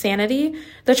reason of insanity,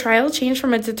 the trial changed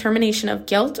from a determination of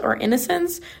guilt or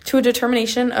innocence to a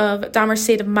determination of Dahmer's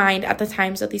state of mind at the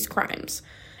times of these crimes.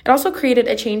 It also created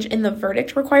a change in the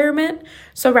verdict requirement.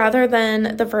 So rather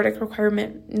than the verdict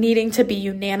requirement needing to be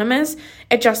unanimous,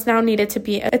 it just now needed to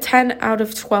be a 10 out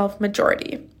of 12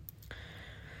 majority.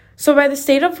 So by the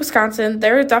state of Wisconsin,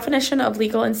 their definition of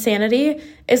legal insanity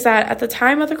is that at the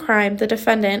time of the crime, the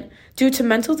defendant, due to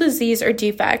mental disease or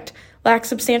defect, lacks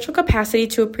substantial capacity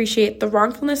to appreciate the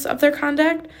wrongfulness of their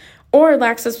conduct or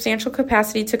lacks substantial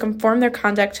capacity to conform their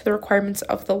conduct to the requirements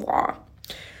of the law.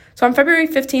 So on February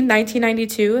 15,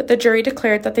 1992, the jury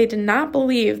declared that they did not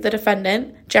believe the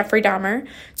defendant, Jeffrey Dahmer,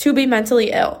 to be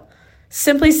mentally ill,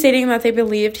 simply stating that they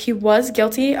believed he was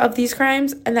guilty of these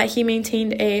crimes and that he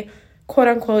maintained a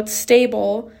quote-unquote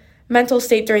stable mental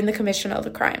state during the commission of the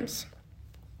crimes.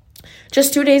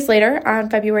 Just 2 days later, on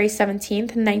February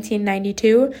 17th,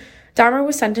 1992, Dahmer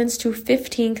was sentenced to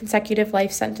 15 consecutive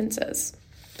life sentences.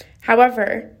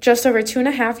 However, just over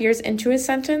 2.5 years into his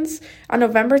sentence, on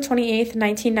November 28th,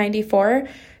 1994,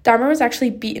 Dahmer was actually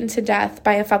beaten to death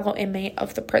by a fellow inmate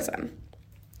of the prison.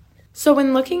 So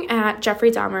when looking at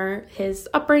Jeffrey Dahmer, his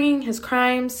upbringing, his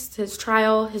crimes, his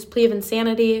trial, his plea of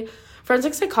insanity,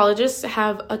 forensic psychologists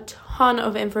have a ton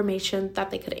of information that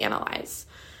they could analyze.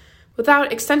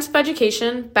 Without extensive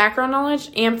education, background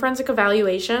knowledge, and forensic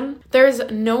evaluation, there is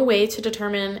no way to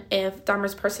determine if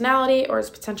Dahmer's personality or his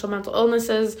potential mental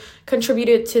illnesses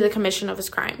contributed to the commission of his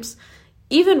crimes.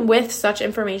 Even with such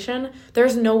information, there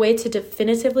is no way to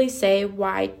definitively say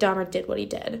why Dahmer did what he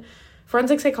did.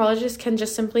 Forensic psychologists can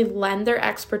just simply lend their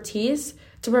expertise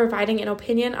to providing an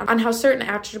opinion on how certain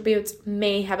attributes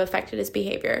may have affected his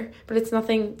behavior, but it's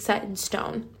nothing set in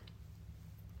stone.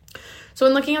 So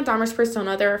when looking at Dahmer's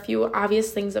persona, there are a few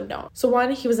obvious things of note. So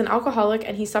 1, he was an alcoholic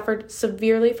and he suffered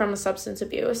severely from a substance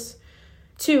abuse.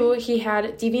 2, he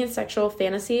had deviant sexual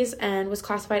fantasies and was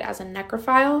classified as a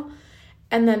necrophile.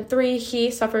 And then 3,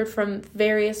 he suffered from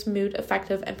various mood,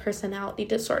 affective, and personality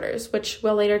disorders, which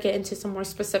we'll later get into some more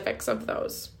specifics of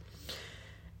those.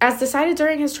 As decided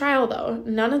during his trial, though,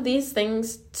 none of these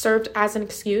things served as an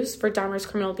excuse for Dahmer's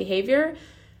criminal behavior,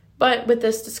 but with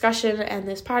this discussion and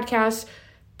this podcast,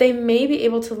 they may be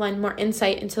able to lend more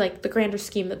insight into the grander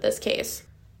scheme of this case.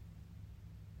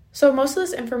 So most of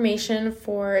this information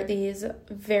for these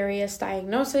various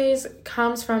diagnoses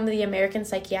comes from the American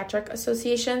Psychiatric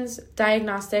Association's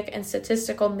Diagnostic and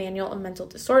Statistical Manual of Mental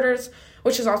Disorders,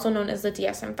 which is also known as the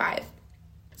DSM-5.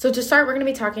 So to start, we're going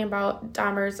to be talking about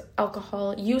Dahmer's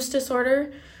alcohol use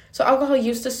disorder. So alcohol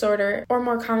use disorder, or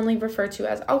more commonly referred to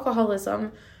as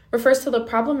alcoholism, refers to the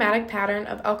problematic pattern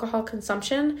of alcohol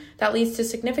consumption that leads to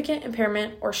significant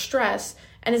impairment or stress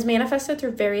and is manifested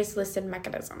through various listed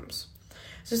mechanisms.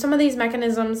 So some of these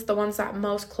mechanisms, the ones that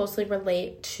most closely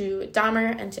relate to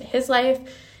Dahmer and to his life,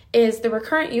 is the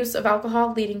recurrent use of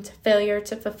alcohol leading to failure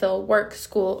to fulfill work,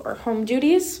 school, or home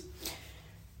duties,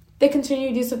 the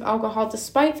continued use of alcohol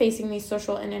despite facing these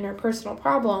social and interpersonal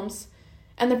problems,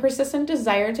 and the persistent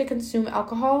desire to consume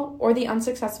alcohol or the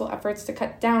unsuccessful efforts to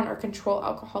cut down or control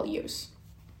alcohol use.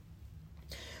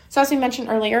 So as we mentioned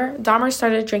earlier, Dahmer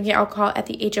started drinking alcohol at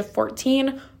the age of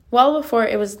 14, well before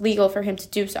it was legal for him to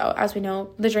do so. As we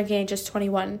know, the drinking age is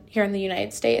 21 here in the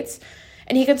United States.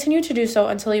 And he continued to do so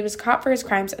until he was caught for his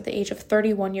crimes at the age of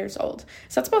 31 years old.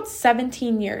 So that's about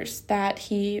 17 years that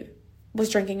he was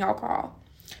drinking alcohol.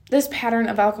 This pattern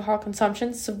of alcohol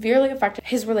consumption severely affected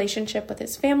his relationship with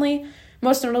his family,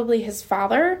 most notably his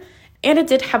father, and it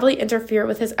did heavily interfere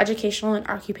with his educational and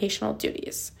occupational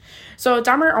duties. So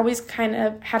Dahmer always kind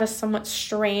of had a somewhat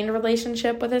strained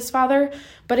relationship with his father,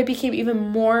 but it became even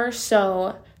more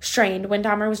so strained when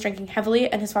Dahmer was drinking heavily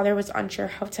and his father was unsure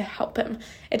how to help him.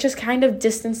 It just kind of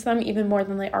distanced them even more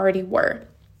than they already were.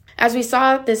 As we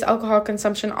saw, this alcohol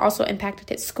consumption also impacted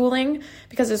his schooling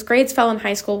because his grades fell in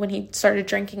high school when he started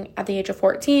drinking at the age of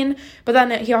 14, but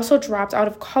then he also dropped out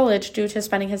of college due to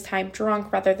spending his time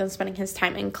drunk rather than spending his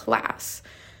time in class.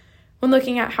 When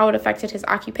looking at how it affected his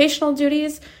occupational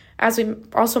duties, as we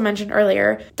also mentioned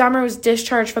earlier, Dahmer was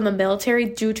discharged from the military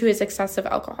due to his excessive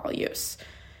alcohol use.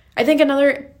 I think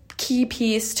another key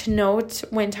piece to note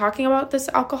when talking about this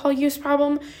alcohol use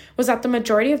problem was that the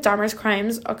majority of Dahmer's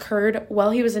crimes occurred while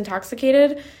he was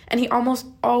intoxicated, and he almost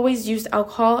always used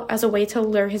alcohol as a way to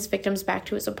lure his victims back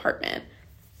to his apartment.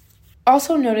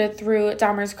 Also noted through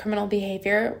Dahmer's criminal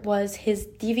behavior was his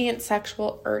deviant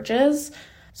sexual urges.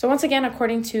 So once again,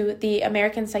 according to the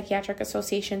American Psychiatric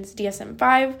Association's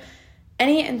DSM-5,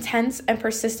 any intense and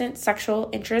persistent sexual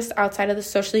interest outside of the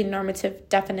socially normative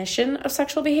definition of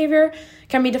sexual behavior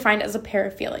can be defined as a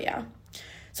paraphilia.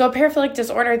 So a paraphilic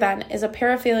disorder, then, is a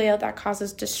paraphilia that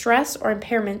causes distress or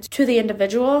impairment to the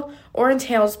individual or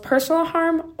entails personal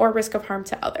harm or risk of harm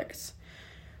to others.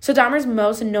 So Dahmer's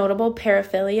most notable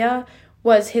paraphilia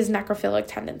was his necrophilic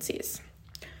tendencies.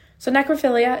 So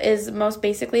necrophilia is most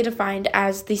basically defined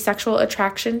as the sexual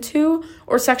attraction to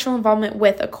or sexual involvement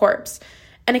with a corpse.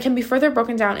 And it can be further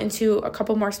broken down into a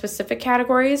couple more specific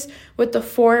categories, with the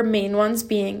four main ones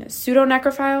being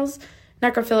pseudo-necrophiles,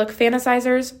 necrophilic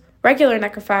fantasizers, regular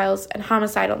necrophiles, and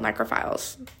homicidal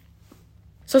necrophiles.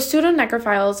 So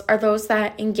pseudo-necrophiles are those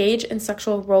that engage in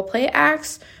sexual roleplay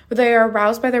acts where they are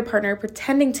aroused by their partner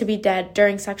pretending to be dead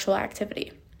during sexual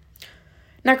activity.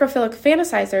 Necrophilic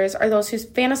fantasizers are those who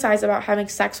fantasize about having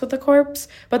sex with a corpse,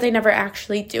 but they never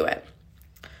actually do it.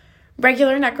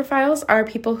 Regular necrophiles are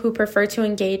people who prefer to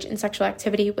engage in sexual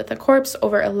activity with a corpse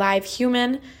over a live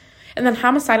human. And then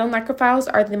homicidal necrophiles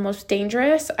are the most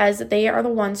dangerous, as they are the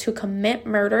ones who commit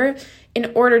murder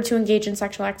in order to engage in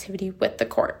sexual activity with the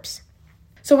corpse.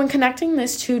 So when connecting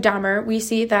this to Dahmer, we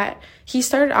see that he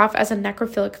started off as a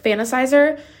necrophilic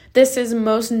fantasizer. This is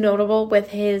most notable with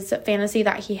his fantasy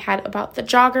that he had about the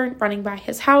jogger running by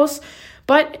his house.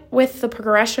 But with the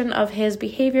progression of his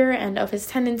behavior and of his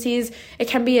tendencies, it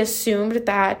can be assumed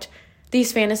that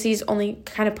these fantasies only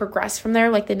kind of progress from there,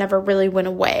 like they never really went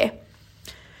away.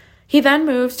 He then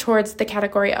moves towards the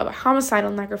category of a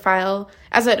homicidal necrophile,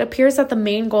 as it appears that the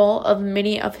main goal of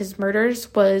many of his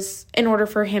murders was in order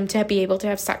for him to be able to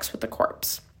have sex with the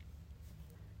corpse.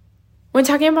 When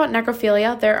talking about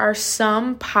necrophilia, there are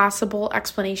some possible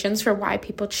explanations for why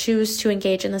people choose to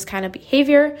engage in this kind of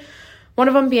behavior. One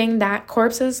of them being that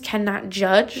corpses cannot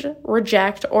judge,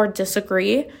 reject, or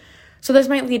disagree. So this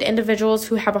might lead individuals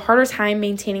who have a harder time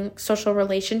maintaining social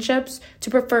relationships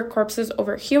to prefer corpses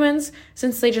over humans,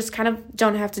 since they just kind of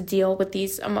don't have to deal with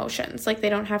these emotions. Like they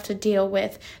don't have to deal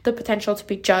with the potential to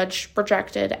be judged,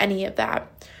 rejected, any of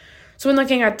that. So when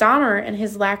looking at Dahmer and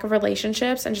his lack of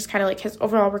relationships and just kind of like his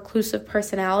overall reclusive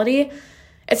personality,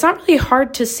 it's not really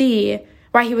hard to see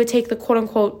why he would take the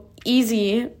quote-unquote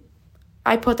easy,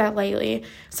 I put that lightly,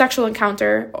 sexual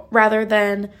encounter rather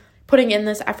than putting in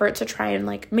this effort to try and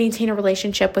like maintain a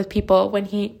relationship with people when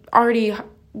he already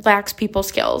lacks people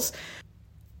skills.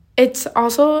 It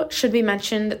also should be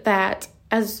mentioned that,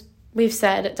 as we've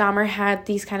said, Dahmer had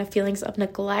these kind of feelings of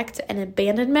neglect and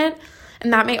abandonment,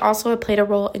 and that may also have played a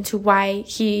role into why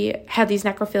he had these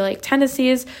necrophilic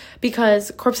tendencies,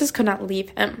 because corpses could not leave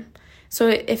him. So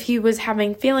if he was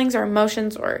having feelings or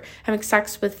emotions or having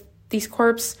sex with these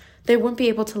corpses, they wouldn't be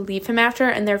able to leave him after,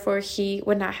 and therefore he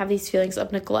would not have these feelings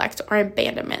of neglect or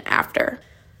abandonment after.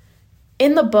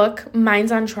 In the book,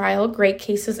 Minds on Trial, Great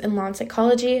Cases in Law and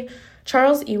Psychology,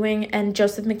 Charles Ewing and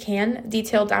Joseph McCann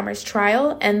detailed Dahmer's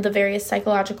trial and the various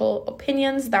psychological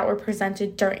opinions that were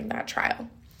presented during that trial.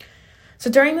 So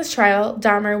during this trial,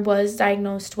 Dahmer was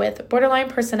diagnosed with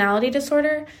borderline personality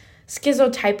disorder,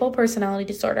 schizotypal personality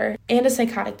disorder, and a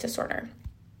psychotic disorder.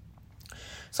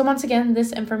 So once again,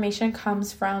 this information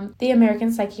comes from the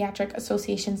American Psychiatric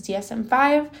Association's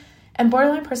DSM-5, and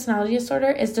borderline personality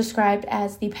disorder is described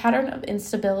as the pattern of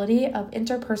instability of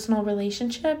interpersonal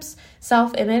relationships,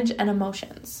 self-image, and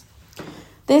emotions.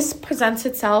 This presents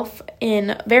itself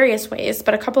in various ways,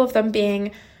 but a couple of them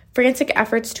being frantic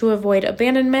efforts to avoid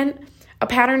abandonment, a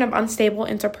pattern of unstable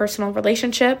interpersonal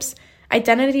relationships,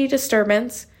 identity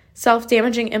disturbance,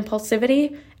 self-damaging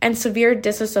impulsivity, and severe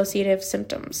dissociative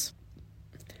symptoms.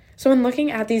 So when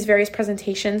looking at these various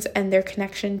presentations and their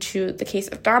connection to the case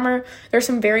of Dahmer, there are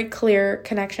some very clear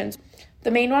connections. The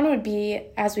main one would be,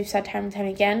 as we've said time and time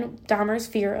again, Dahmer's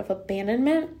fear of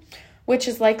abandonment, which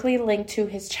is likely linked to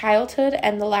his childhood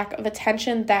and the lack of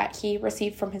attention that he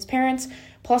received from his parents,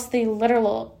 plus the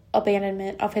literal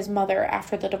abandonment of his mother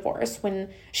after the divorce when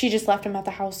she just left him at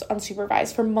the house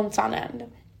unsupervised for months on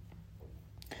end.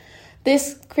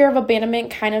 This fear of abandonment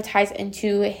kind of ties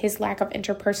into his lack of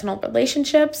interpersonal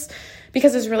relationships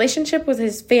because his relationship with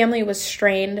his family was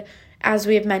strained, as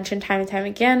we have mentioned time and time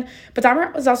again. But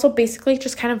Dahmer was also basically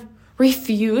just kind of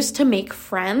refused to make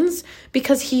friends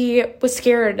because he was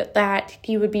scared that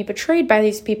he would be betrayed by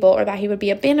these people or that he would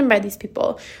be abandoned by these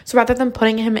people. So rather than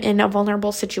putting him in a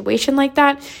vulnerable situation like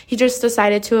that, he just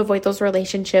decided to avoid those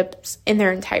relationships in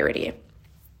their entirety.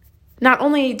 Not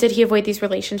only did he avoid these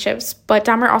relationships, but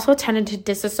Dahmer also tended to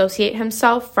disassociate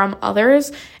himself from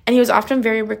others, and he was often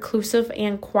very reclusive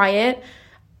and quiet.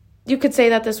 You could say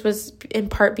that this was in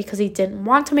part because he didn't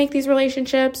want to make these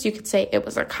relationships. You could say it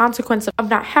was a consequence of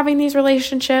not having these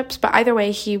relationships, but either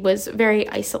way, he was very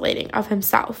isolating of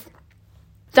himself.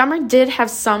 Dahmer did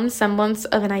have some semblance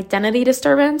of an identity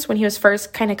disturbance when he was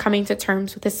first kind of coming to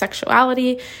terms with his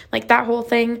sexuality, like that whole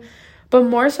thing. But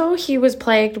more so, he was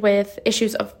plagued with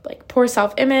issues of like poor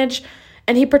self-image,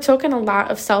 and he partook in a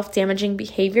lot of self-damaging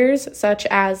behaviors such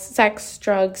as sex,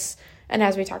 drugs, and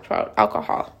as we talked about,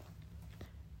 alcohol.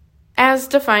 As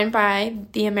defined by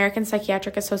the American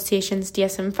Psychiatric Association's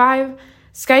DSM-5,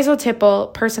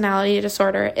 schizotypal personality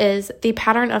disorder is the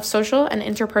pattern of social and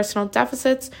interpersonal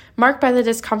deficits marked by the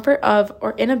discomfort of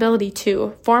or inability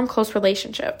to form close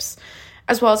relationships,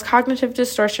 as well as cognitive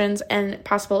distortions and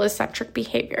possible eccentric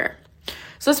behavior.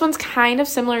 So this one's kind of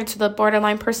similar to the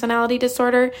borderline personality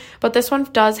disorder, but this one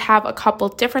does have a couple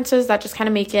differences that just kind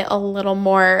of make it a little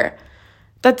more,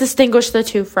 that distinguish the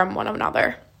two from one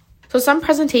another. So some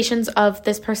presentations of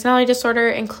this personality disorder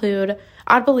include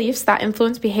odd beliefs that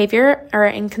influence behavior or are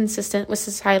inconsistent with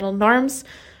societal norms,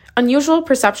 unusual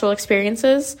perceptual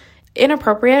experiences,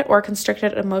 inappropriate or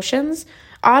constricted emotions,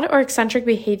 odd or eccentric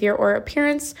behavior or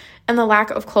appearance, and the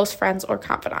lack of close friends or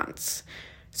confidants.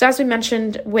 So as we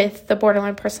mentioned with the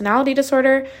borderline personality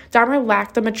disorder, Dahmer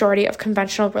lacked the majority of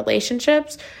conventional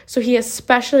relationships, so he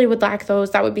especially would lack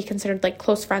those that would be considered like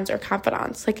close friends or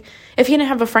confidants. Like if he didn't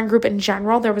have a friend group in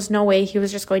general, there was no way he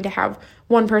was just going to have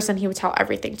one person he would tell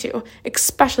everything to,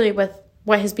 especially with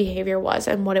what his behavior was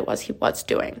and what it was he was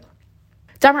doing.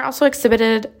 Dahmer also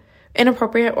exhibited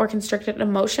inappropriate or constricted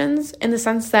emotions in the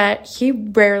sense that he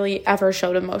rarely ever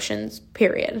showed emotions,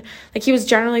 period. Like he was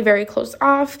generally very closed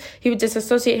off. He would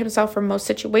disassociate himself from most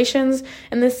situations,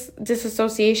 and this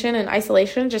disassociation and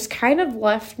isolation just kind of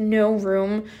left no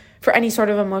room for any sort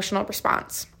of emotional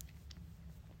response.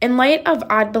 In light of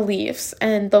odd beliefs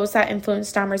and those that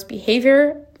influenced Dahmer's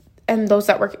behavior and those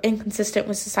that were inconsistent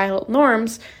with societal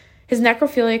norms, his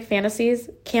necrophilic fantasies,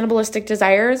 cannibalistic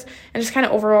desires, and just kind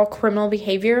of overall criminal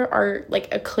behavior are like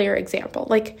a clear example.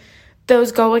 Like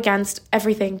those go against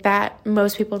everything that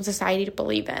most people in society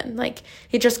believe in. Like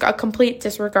he just got a complete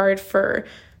disregard for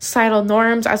societal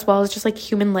norms as well as just like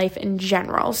human life in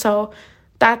general. So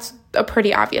that's a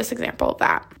pretty obvious example of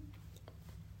that.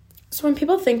 So when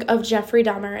people think of Jeffrey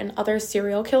Dahmer and other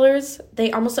serial killers,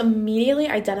 they almost immediately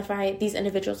identify these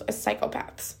individuals as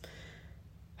psychopaths.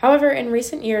 However, in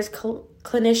recent years,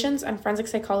 clinicians and forensic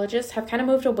psychologists have kind of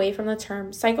moved away from the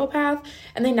term psychopath,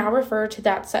 and they now refer to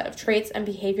that set of traits and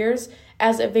behaviors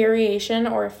as a variation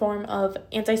or a form of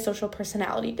antisocial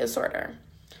personality disorder.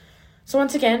 So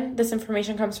once again, this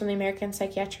information comes from the American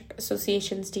Psychiatric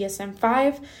Association's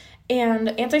DSM-5,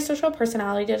 and antisocial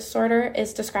personality disorder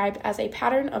is described as a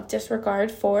pattern of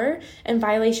disregard for and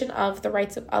violation of the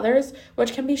rights of others,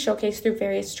 which can be showcased through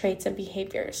various traits and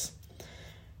behaviors.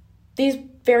 These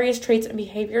various traits and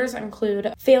behaviors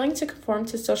include failing to conform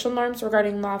to social norms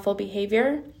regarding lawful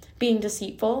behavior, being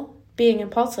deceitful, being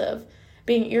impulsive,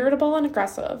 being irritable and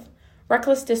aggressive,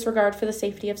 reckless disregard for the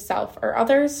safety of self or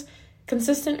others,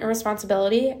 consistent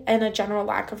irresponsibility, and a general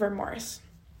lack of remorse.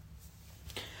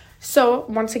 So,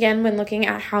 once again, when looking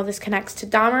at how this connects to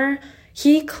Dahmer,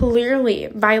 he clearly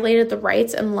violated the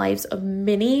rights and lives of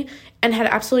many and had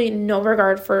absolutely no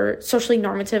regard for socially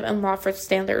normative and lawful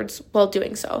standards while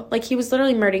doing so. Like, he was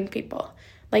literally murdering people.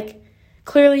 Like,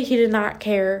 clearly he did not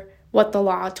care what the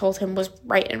law told him was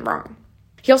right and wrong.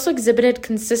 He also exhibited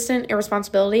consistent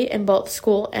irresponsibility in both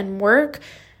school and work,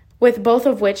 with both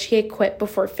of which he had quit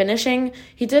before finishing.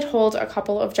 He did hold a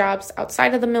couple of jobs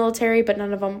outside of the military, but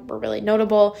none of them were really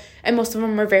notable, and most of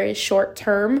them were very short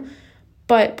term.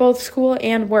 But both school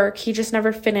and work, he just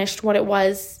never finished what it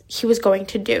was he was going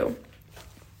to do.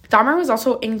 Dahmer was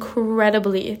also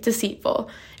incredibly deceitful,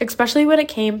 especially when it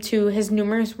came to his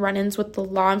numerous run-ins with the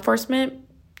law enforcement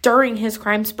during his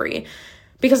crime spree,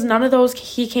 because none of those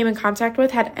he came in contact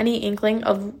with had any inkling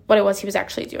of what it was he was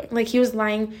actually doing. Like, he was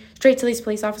lying straight to these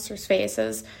police officers'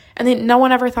 faces, and no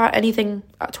one ever thought anything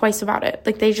twice about it.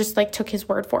 Like, they just, took his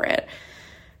word for it.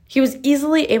 He was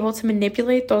easily able to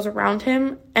manipulate those around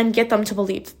him and get them to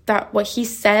believe that what he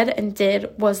said and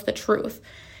did was the truth.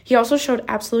 He also showed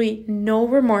absolutely no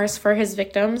remorse for his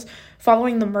victims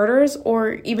following the murders,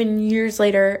 or even years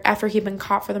later after he'd been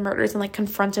caught for the murders and,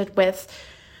 confronted with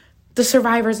the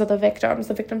survivors of the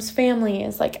victims'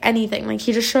 families, anything.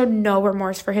 He just showed no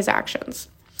remorse for his actions.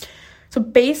 So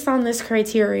based on this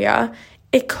criteria,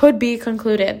 it could be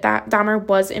concluded that Dahmer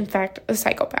was, in fact, a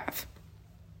psychopath.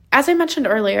 As I mentioned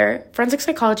earlier, forensic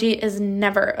psychology is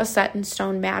never a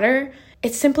set-in-stone matter.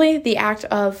 It's simply the act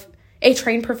of a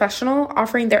trained professional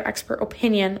offering their expert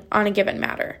opinion on a given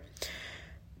matter.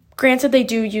 Granted, they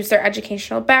do use their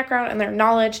educational background and their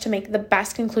knowledge to make the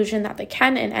best conclusion that they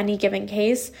can in any given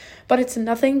case, but it's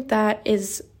nothing that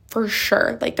is for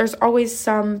sure. There's always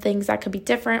some things that could be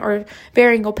different or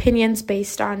varying opinions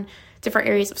based on different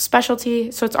areas of specialty,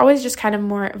 so it's always just kind of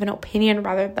more of an opinion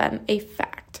rather than a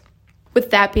fact. With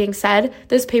that being said,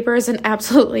 this paper is in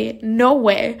absolutely no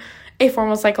way a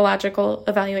formal psychological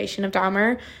evaluation of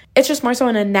Dahmer. It's just more so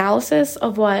an analysis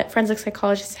of what forensic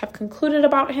psychologists have concluded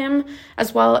about him,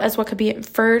 as well as what could be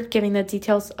inferred given the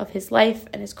details of his life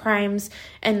and his crimes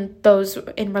and those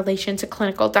in relation to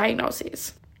clinical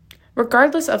diagnoses.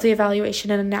 Regardless of the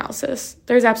evaluation and analysis,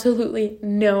 there's absolutely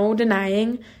no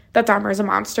denying that Dahmer is a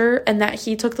monster and that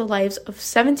he took the lives of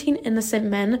 17 innocent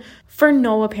men for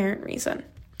no apparent reason.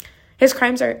 His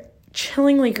crimes are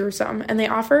chillingly gruesome, and they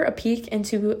offer a peek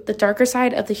into the darker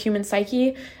side of the human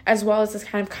psyche, as well as this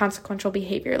kind of consequential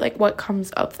behavior, what comes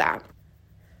of that.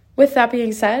 With that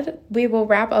being said, we will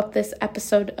wrap up this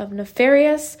episode of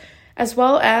Nefarious, as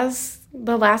well as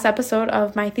the last episode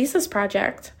of my thesis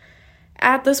project.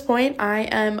 At this point, I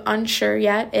am unsure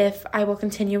yet if I will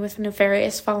continue with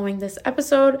Nefarious following this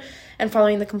episode and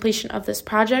following the completion of this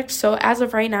project, so as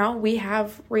of right now, we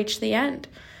have reached the end.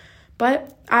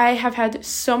 But I have had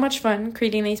so much fun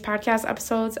creating these podcast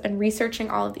episodes and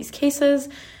researching all of these cases.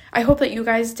 I hope that you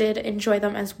guys did enjoy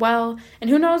them as well. And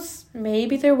who knows,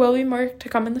 maybe there will be more to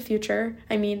come in the future.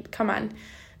 I mean, come on.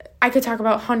 I could talk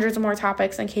about hundreds of more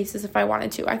topics and cases if I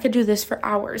wanted to. I could do this for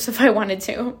hours if I wanted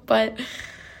to. But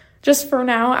just for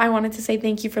now, I wanted to say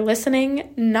thank you for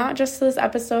listening, not just to this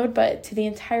episode, but to the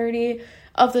entirety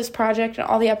of this project and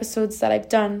all the episodes that I've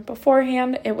done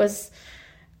beforehand. It was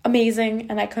amazing,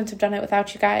 and I couldn't have done it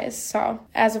without you guys. So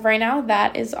as of right now,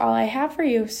 that is all I have for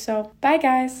you. So bye,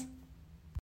 guys.